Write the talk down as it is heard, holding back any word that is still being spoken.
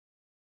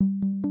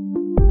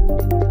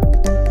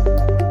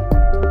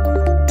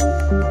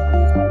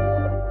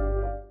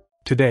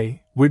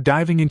Today, we're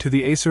diving into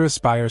the Acer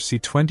Aspire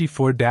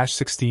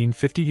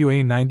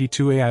C24-1650-UA92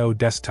 AIO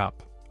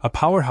desktop, a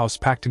powerhouse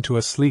packed into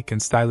a sleek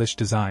and stylish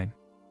design.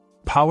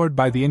 Powered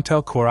by the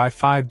Intel Core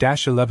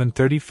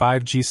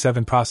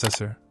i5-1135G7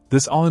 processor,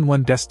 this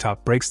all-in-one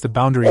desktop breaks the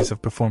boundaries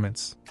of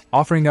performance,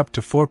 offering up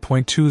to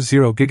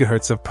 4.20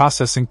 GHz of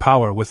processing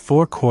power with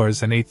 4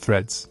 cores and 8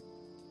 threads.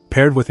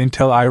 Paired with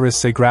Intel Iris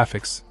Xe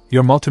graphics,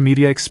 your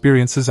multimedia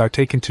experiences are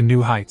taken to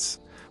new heights.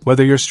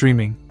 Whether you're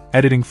streaming,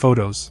 editing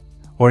photos,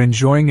 or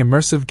enjoying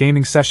immersive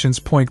gaming sessions.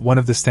 One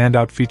of the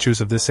standout features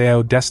of this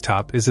AIO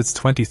desktop is its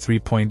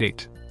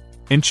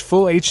 23.8-inch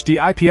Full HD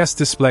IPS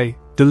display,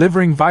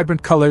 delivering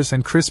vibrant colors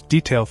and crisp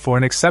detail for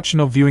an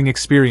exceptional viewing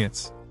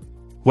experience.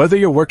 Whether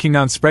you're working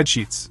on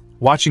spreadsheets,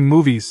 watching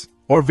movies,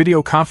 or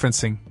video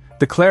conferencing,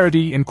 the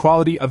clarity and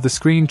quality of the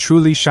screen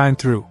truly shine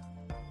through.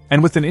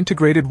 And with an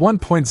integrated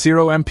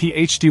 1.0MP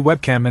HD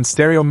webcam and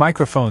stereo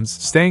microphones,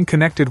 staying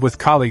connected with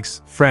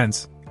colleagues,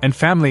 friends, and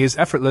family is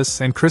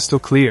effortless and crystal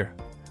clear.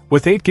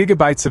 With 8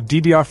 GB of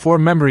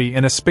DDR4 memory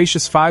and a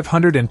spacious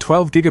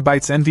 512 GB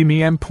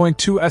NVMe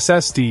M.2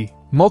 SSD,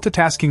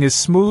 multitasking is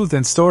smooth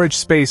and storage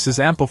space is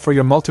ample for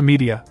your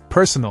multimedia,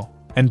 personal,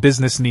 and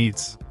business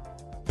needs.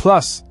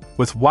 Plus,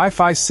 with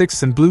Wi-Fi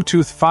 6 and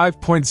Bluetooth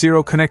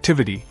 5.0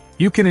 connectivity,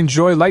 you can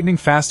enjoy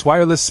lightning-fast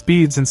wireless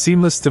speeds and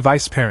seamless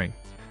device pairing.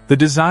 The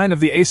design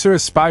of the Acer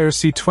Aspire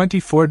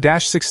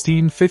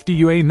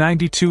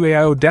C24-1650-UA92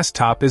 AIO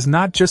desktop is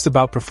not just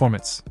about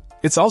performance,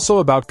 it's also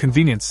about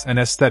convenience and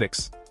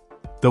aesthetics.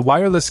 The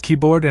wireless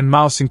keyboard and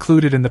mouse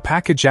included in the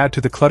package add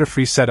to the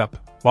clutter-free setup,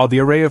 while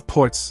the array of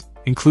ports,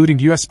 including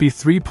USB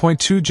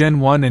 3.2 Gen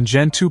 1 and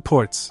Gen 2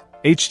 ports,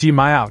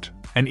 HDMI out,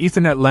 and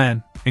Ethernet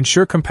LAN,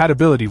 ensure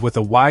compatibility with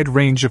a wide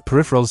range of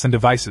peripherals and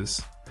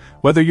devices.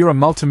 Whether you're a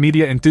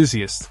multimedia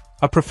enthusiast,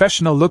 a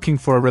professional looking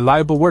for a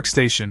reliable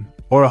workstation,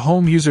 or a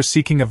home user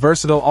seeking a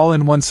versatile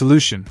all-in-one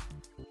solution,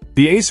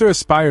 the Acer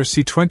Aspire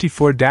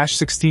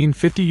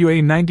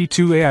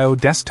C24-1650-UA92 AIO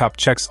desktop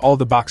checks all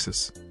the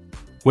boxes.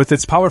 With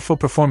its powerful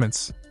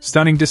performance,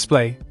 stunning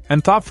display,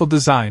 and thoughtful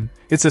design,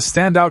 it's a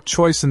standout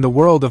choice in the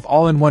world of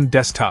all-in-one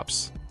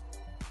desktops.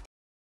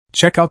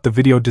 Check out the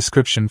video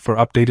description for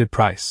updated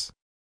price.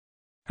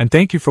 And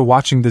thank you for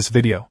watching this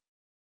video.